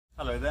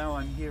Hello there,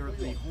 I'm here at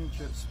the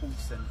Hornchurch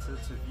Sports Centre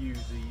to view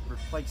the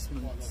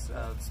replacement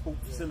sport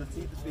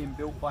facility that's being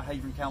built by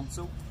Haven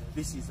Council.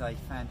 This is a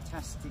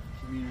fantastic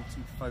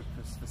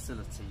community-focused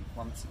facility.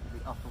 Once it will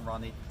be up and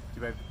running, to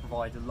be able to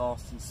provide a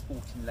lasting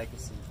sporting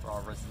legacy for our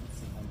residents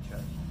in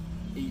Hornchurch.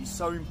 It is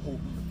so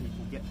important that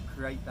people get to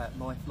create that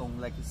lifelong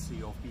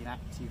legacy of being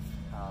active.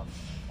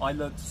 I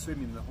learned to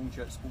swim in the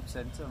Hornchurch Sports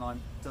Centre, and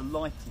I'm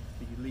delighted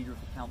to be the leader of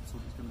the council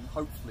that's going to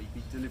hopefully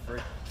be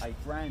delivering a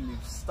brand new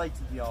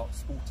state-of-the-art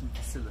sporting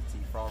facility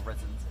for our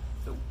residents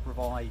that will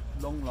provide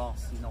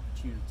long-lasting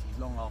opportunities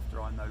long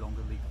after I'm no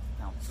longer leader of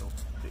the council.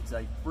 It's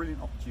a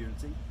brilliant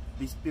opportunity.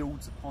 This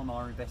builds upon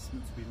our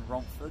investments within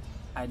Romford,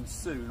 and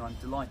soon I'm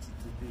delighted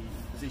to be in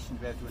a position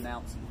to be able to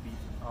announce that we'll be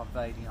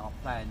unveiling our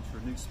plans for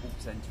a new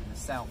sports centre in the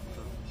south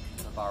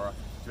of the borough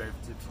to be able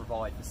to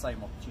provide the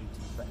same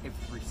opportunities for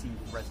every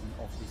single resident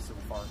of this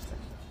authority.